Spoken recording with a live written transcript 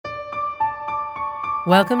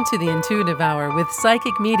Welcome to the Intuitive Hour with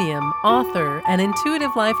psychic medium, author, and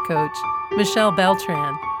intuitive life coach, Michelle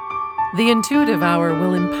Beltran. The Intuitive Hour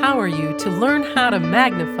will empower you to learn how to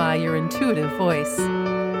magnify your intuitive voice.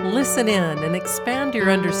 Listen in and expand your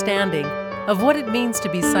understanding of what it means to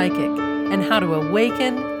be psychic and how to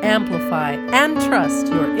awaken, amplify, and trust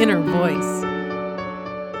your inner voice.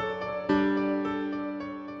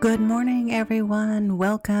 Good morning, everyone.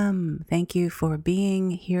 Welcome. Thank you for being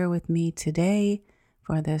here with me today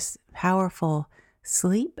for this powerful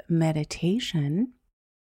sleep meditation.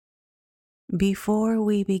 Before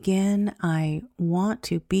we begin, I want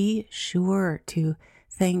to be sure to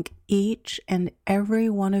thank each and every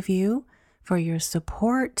one of you for your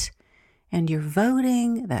support and your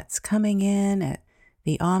voting that's coming in at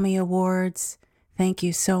the AMI Awards. Thank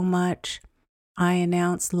you so much. I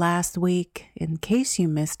announced last week, in case you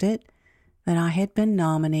missed it, that I had been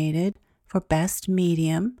nominated for Best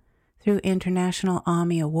Medium through International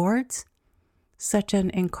AMI Awards. Such an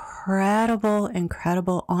incredible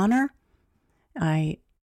honor. I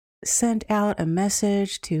sent out a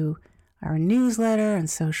message to our newsletter and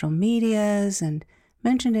social medias and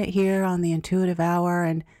mentioned it here on the Intuitive Hour,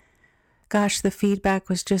 and gosh, the feedback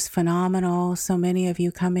was just phenomenal. So many of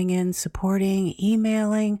you coming in, supporting,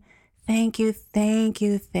 emailing. Thank you.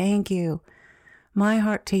 My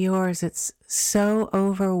heart to yours. It's so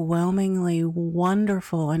overwhelmingly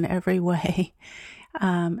wonderful in every way.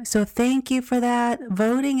 So thank you for that.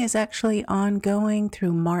 Voting is actually ongoing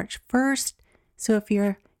through March 1st. So if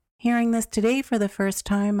you're hearing this today for the first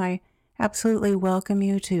time, I absolutely welcome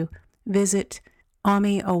you to visit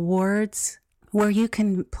AMI Awards, where you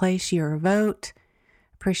can place your vote.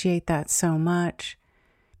 Appreciate that so much.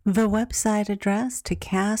 The website address to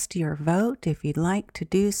cast your vote, if you'd like to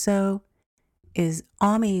do so, is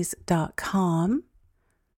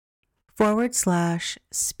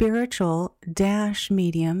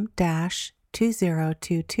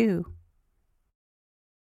amis.com/spiritual-medium-2022.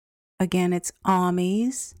 Again, it's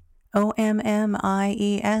amis,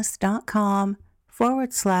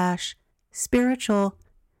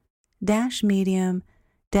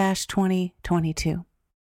 OMMIES.com/spiritual-medium-2022.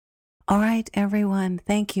 All right, everyone,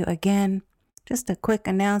 thank you again. Just a quick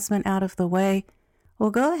announcement out of the way.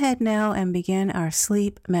 We'll go ahead now and begin our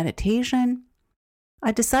sleep meditation.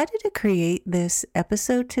 I decided to create this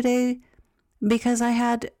episode today because I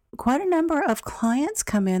had quite a number of clients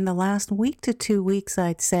come in the last week to 2 weeks,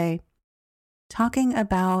 I'd say, talking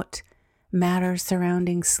about matters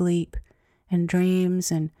surrounding sleep and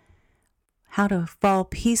dreams and how to fall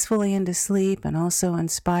peacefully into sleep and also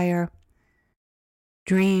inspire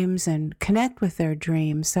dreams and connect with their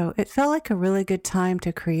dreams. So it felt like a really good time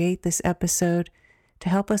to create this episode to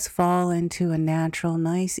help us fall into a natural,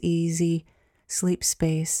 nice, easy sleep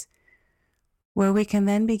space where we can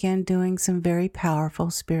then begin doing some very powerful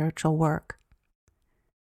spiritual work.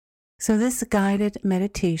 So this guided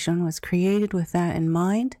meditation was created with that in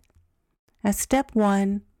mind as step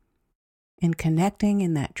one in connecting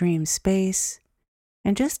in that dream space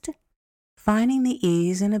and just finding the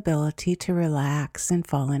ease and ability to relax and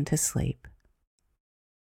fall into sleep.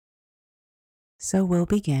 So we'll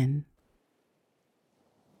begin.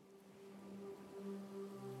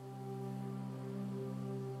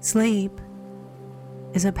 Sleep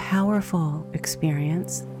is a powerful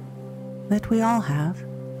experience that we all have,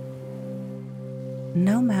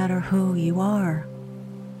 no matter who you are.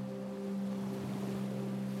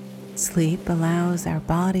 Sleep allows our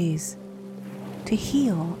bodies to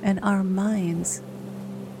heal and our minds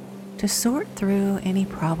to sort through any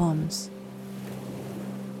problems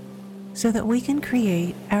so that we can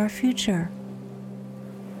create our future,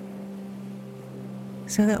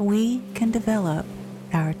 so that we can develop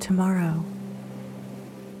our tomorrow.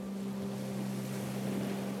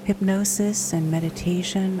 Hypnosis and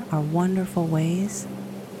meditation are wonderful ways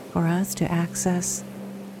for us to access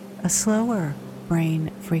a slower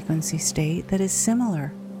brain frequency state that is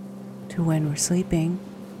similar to when we're sleeping.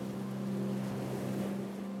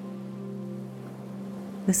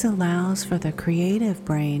 This allows for the creative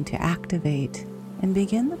brain to activate and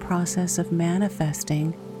begin the process of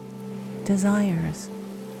manifesting desires.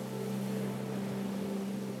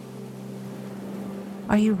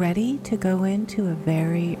 Are you ready to go into a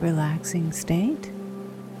very relaxing state?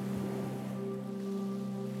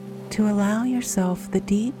 To allow yourself the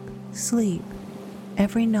deep sleep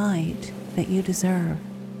every night that you deserve.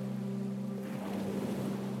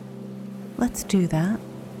 Let's do that.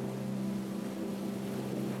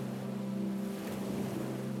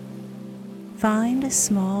 Find a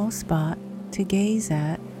small spot to gaze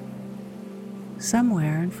at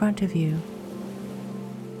somewhere in front of you.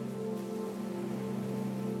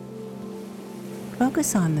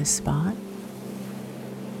 Focus on this spot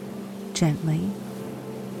gently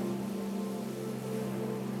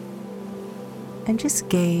and just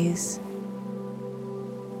gaze.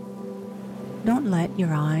 Don't let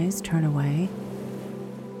your eyes turn away.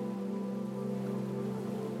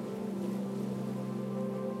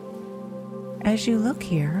 As you look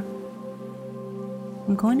here,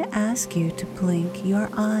 I'm going to ask you to blink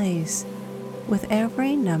your eyes with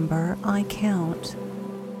every number I count,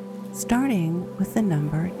 starting with the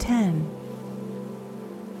number 10.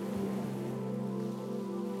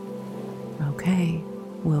 Okay,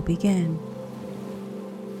 we'll begin.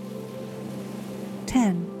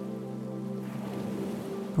 10.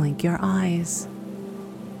 Blink your eyes.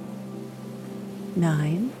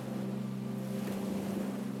 9.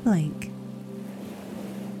 Blink.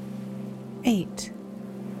 8.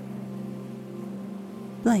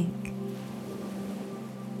 Blink.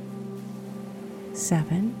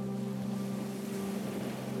 7.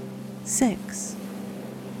 6.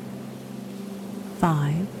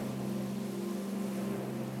 5.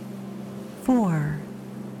 4.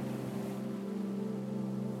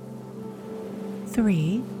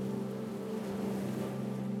 3.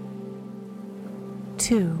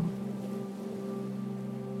 2.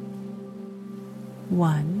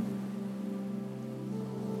 1.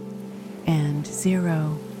 And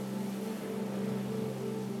 0.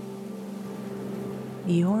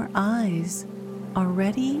 Your eyes are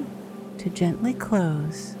ready to gently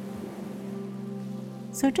close,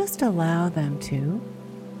 so just allow them to.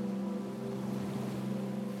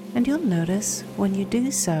 And you'll notice when you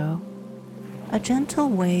do so, a gentle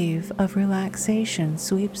wave of relaxation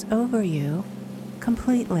sweeps over you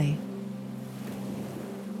completely.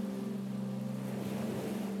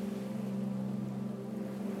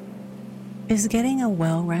 Is getting a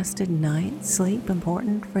well-rested night's sleep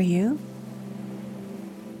important for you?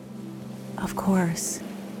 Of course.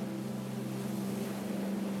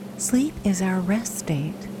 Sleep is our rest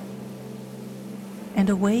state,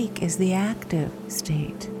 and awake is the active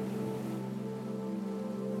state.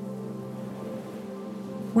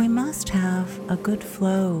 We must have a good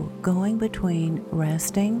flow going between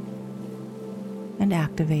resting and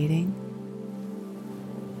activating,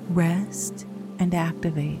 rest and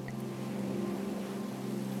activate,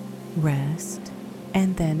 rest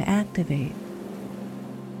and then activate.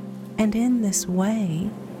 And in this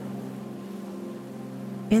way,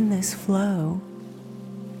 in this flow,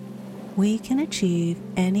 we can achieve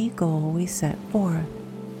any goal we set forth.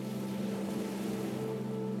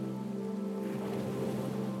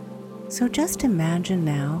 So just imagine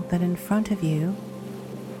now that in front of you,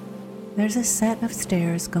 there's a set of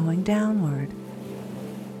stairs going downward.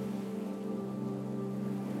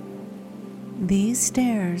 These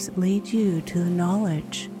stairs lead you to the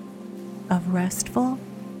knowledge of restful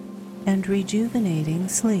and rejuvenating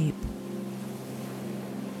sleep.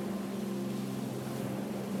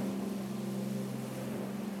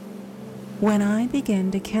 When I begin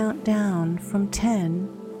to count down from 10,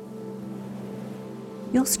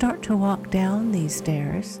 you'll start to walk down these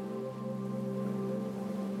stairs,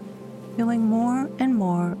 feeling more and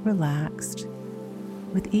more relaxed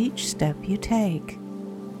with each step you take.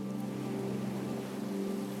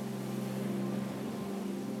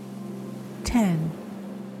 10.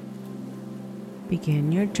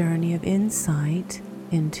 Begin your journey of insight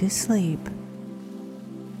into sleep.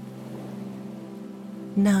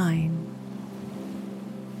 9.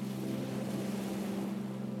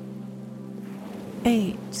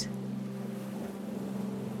 8.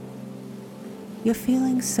 You're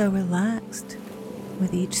feeling so relaxed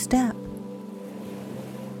with each step.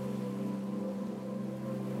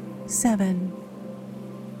 7.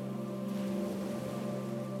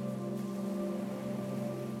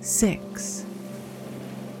 6.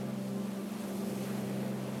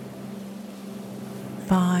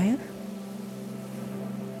 5.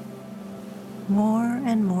 More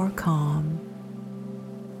and more calm.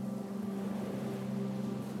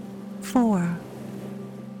 4.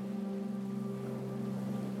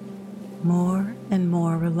 More and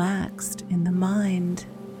more relaxed in the mind.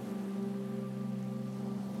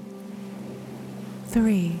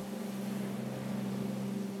 3.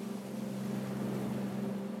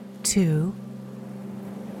 2.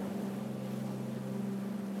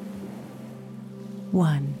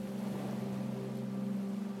 1.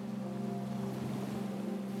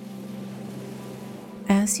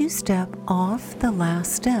 As you step off the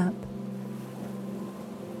last step,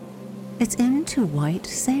 it's into white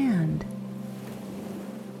sand.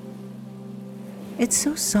 It's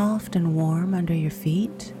so soft and warm under your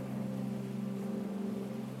feet.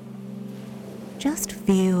 Just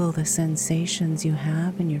feel the sensations you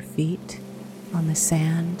have in your feet on the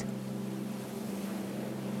sand,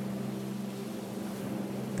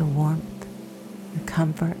 the warmth, the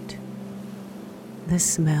comfort, the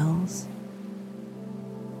smells.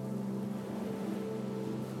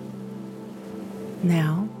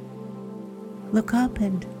 Now, look up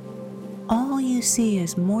and all you see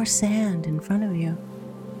is more sand in front of you,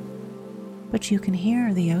 but you can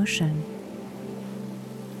hear the ocean.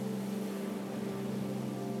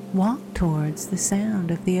 Walk towards the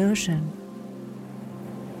sound of the ocean.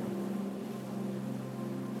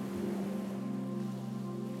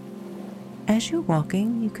 As you're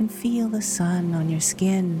walking, you can feel the sun on your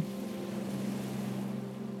skin.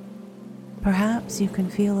 Perhaps you can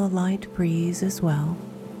feel a light breeze as well.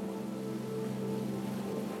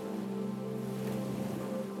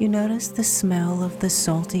 You notice the smell of the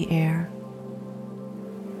salty air.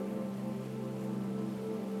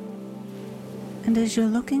 And as you're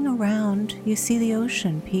looking around, you see the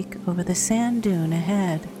ocean peek over the sand dune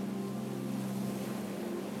ahead.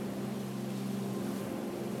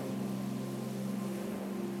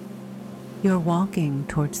 You're walking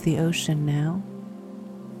towards the ocean now,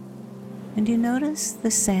 and you notice the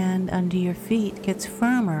sand under your feet gets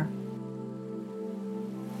firmer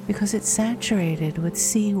because it's saturated with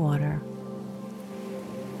seawater.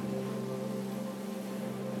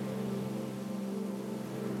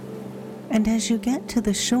 And as you get to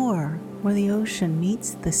the shore where the ocean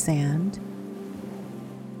meets the sand,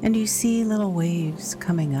 and you see little waves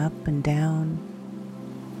coming up and down,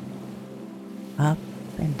 up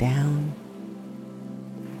and down.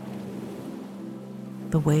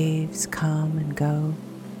 The waves come and go.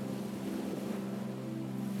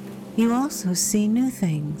 You also see new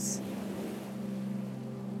things.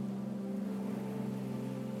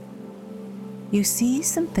 You see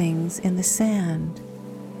some things in the sand.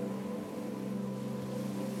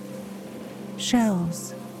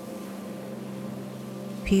 Shells,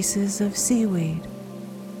 pieces of seaweed,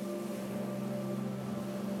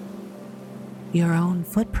 your own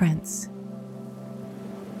footprints.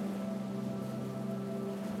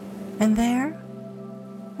 And there,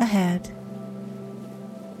 ahead,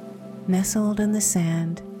 nestled in the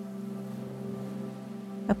sand,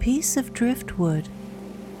 a piece of driftwood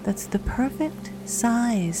that's the perfect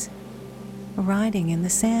size for riding in the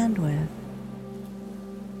sand with.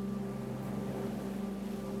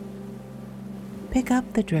 Pick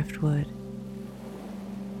up the driftwood.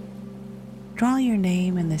 Draw your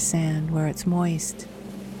name in the sand where it's moist.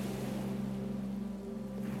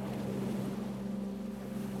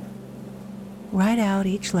 Write out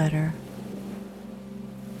each letter,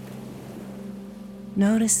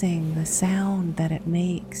 noticing the sound that it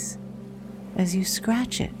makes as you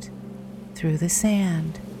scratch it through the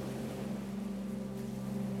sand.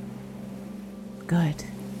 Good.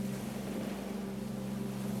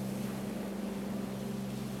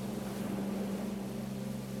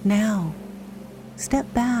 Now,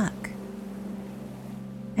 step back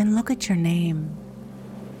and look at your name.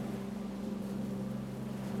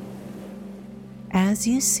 As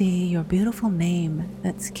you see your beautiful name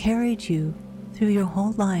that's carried you through your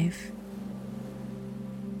whole life,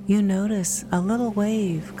 you notice a little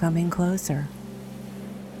wave coming closer.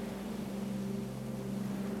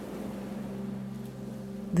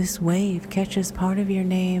 This wave catches part of your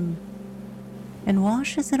name and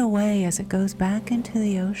washes it away as it goes back into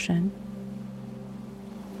the ocean.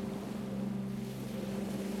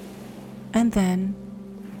 And then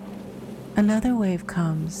another wave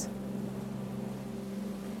comes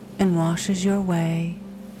and washes your way,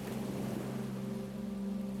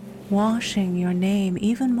 washing your name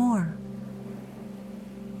even more.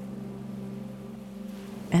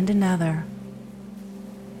 And another,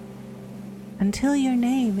 until your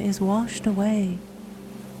name is washed away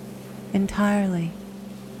entirely.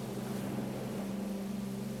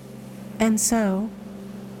 And so,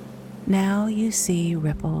 now you see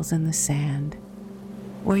ripples in the sand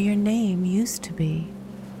where your name used to be.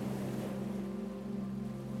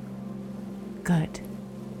 Good.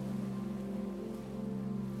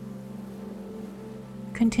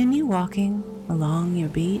 Continue walking along your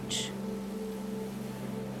beach,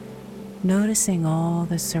 noticing all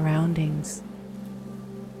the surroundings.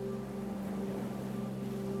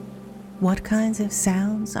 What kinds of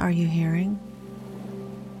sounds are you hearing?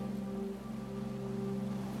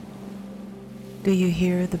 Do you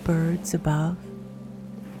hear the birds above,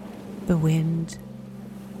 the wind,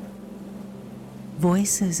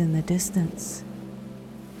 voices in the distance?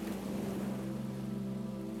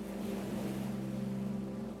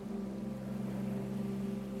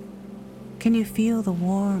 Can you feel the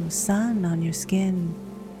warm sun on your skin?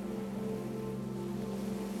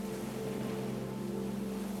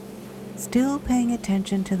 still paying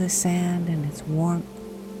attention to the sand and its warmth,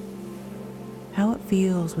 how it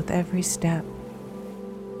feels with every step.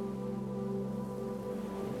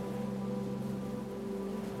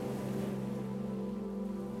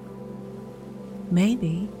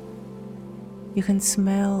 Maybe you can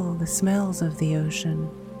smell the smells of the ocean.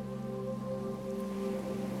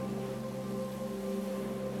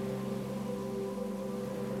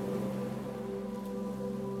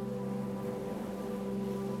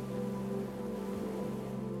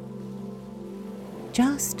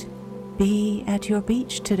 Just be at your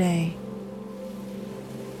beach today,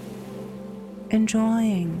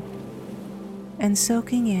 enjoying and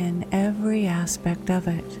soaking in every aspect of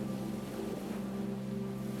it,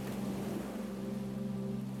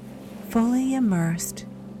 fully immersed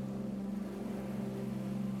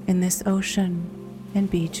in this ocean and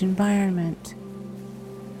beach environment.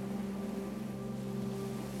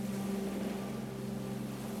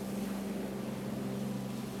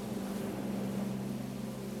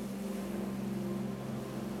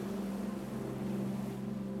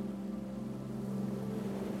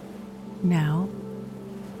 Now,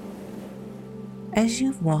 as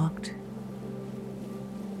you've walked,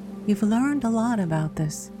 you've learned a lot about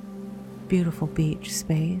this beautiful beach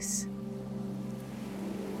space,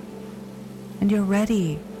 and you're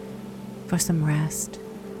ready for some rest.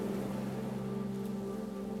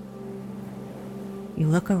 You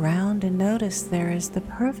look around and notice there is the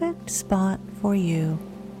perfect spot for you,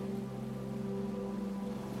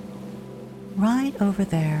 right over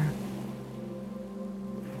there.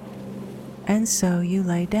 And so you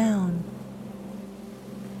lay down,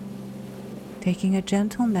 taking a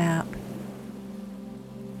gentle nap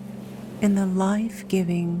in the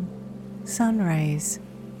life-giving sun rays.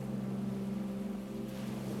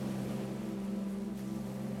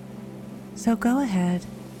 So go ahead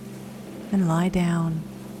and lie down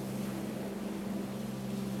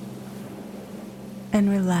and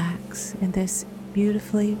relax in this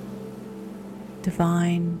beautifully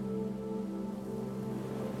divine,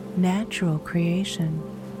 natural creation.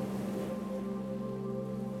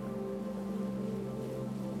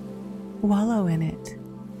 Wallow in it.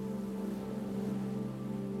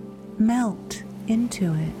 Melt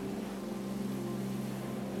into it.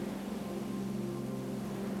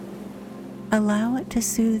 Allow it to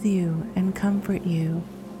soothe you and comfort you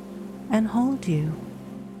and hold you.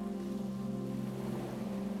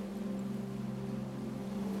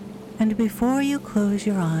 And before you close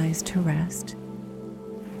your eyes to rest,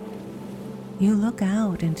 you look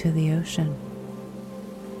out into the ocean.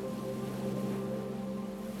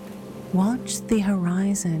 Watch the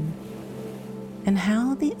horizon and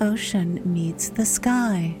how the ocean meets the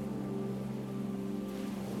sky.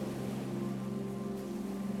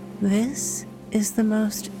 This is the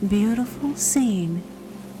most beautiful scene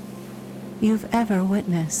you've ever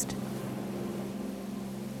witnessed.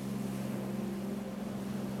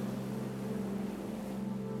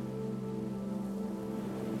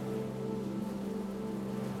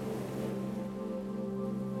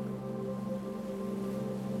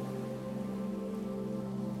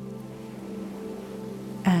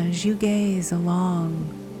 As you gaze along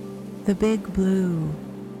the big blue,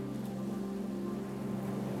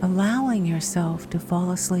 allowing yourself to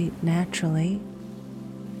fall asleep naturally,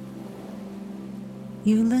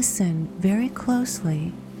 you listen very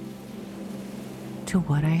closely to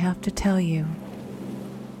what I have to tell you.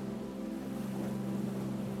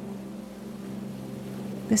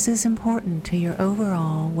 This is important to your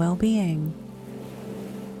overall well-being.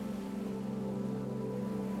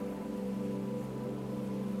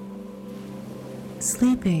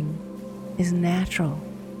 Sleeping is natural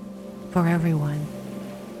for everyone.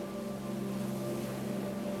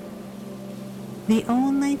 The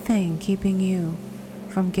only thing keeping you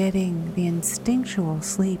from getting the instinctual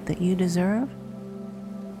sleep that you deserve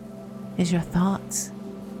is your thoughts.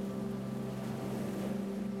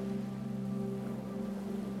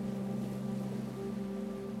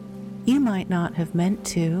 You might not have meant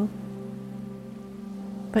to,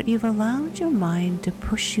 but you've allowed your mind to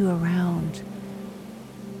push you around,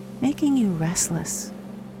 making you restless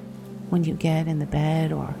when you get in the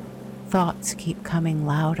bed or thoughts keep coming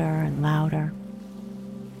louder and louder,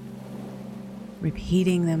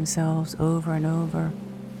 repeating themselves over and over,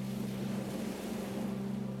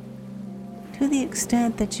 to the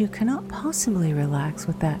extent that you cannot possibly relax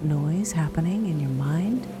with that noise happening in your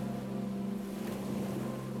mind.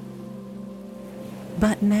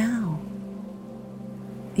 But now,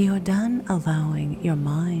 you're done allowing your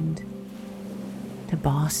mind to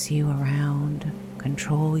boss you around,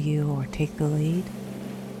 control you, or take the lead.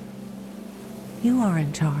 You are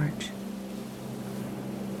in charge.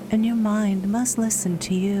 and your mind must listen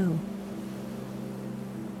to you.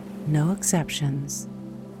 No exceptions.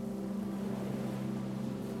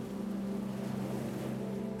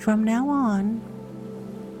 From now on,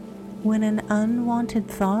 when an unwanted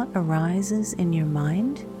thought arises in your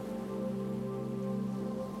mind,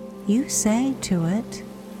 you say to it,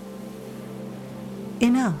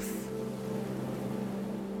 "Enough.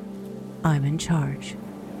 I'm in charge."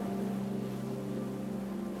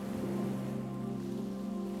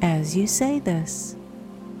 As you say this,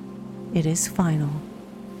 it is final,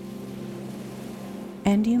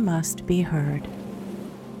 and you must be heard.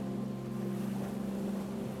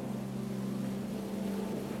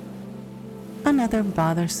 Another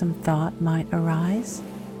bothersome thought might arise.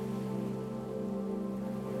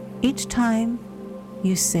 Each time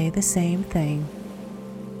you say the same thing.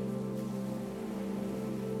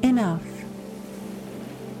 Enough.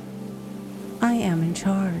 I am in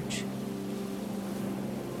charge.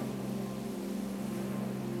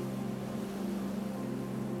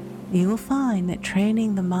 You will find that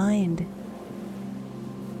training the mind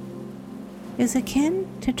is akin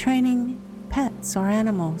to training pets or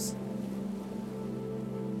animals.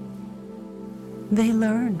 They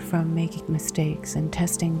learn from making mistakes and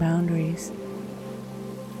testing boundaries.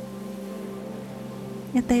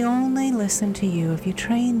 Yet they only listen to you if you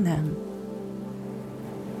train them.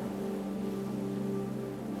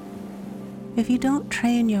 If you don't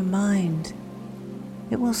train your mind,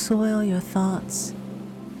 it will soil your thoughts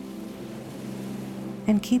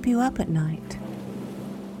and keep you up at night.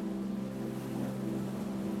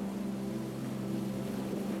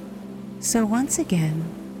 So once again,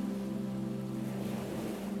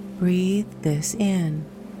 breathe this in.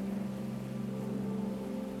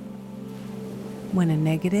 When a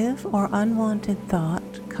negative or unwanted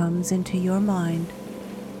thought comes into your mind,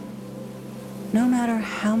 no matter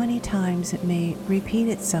how many times it may repeat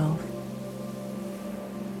itself,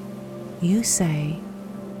 you say,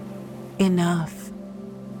 "Enough.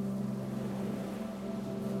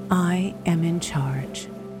 I am in charge."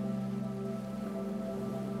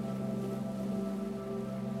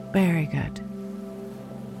 Very good.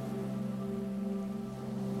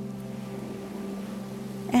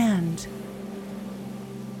 And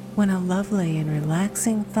when a lovely and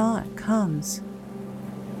relaxing thought comes,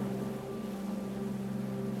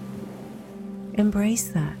 embrace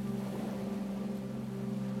that.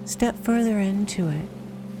 Step further into it.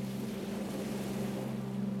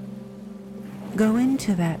 Go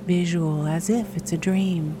into that visual as if it's a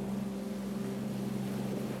dream.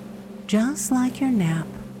 Just like your nap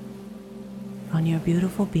on your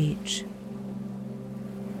beautiful beach.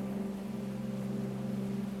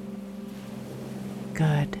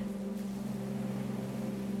 Good.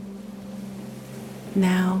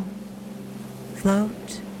 Now,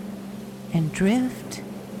 float and drift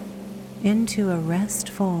into a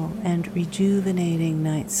restful and rejuvenating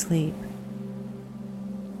night's sleep.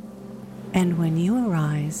 And when you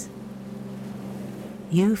arise,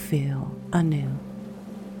 you feel anew.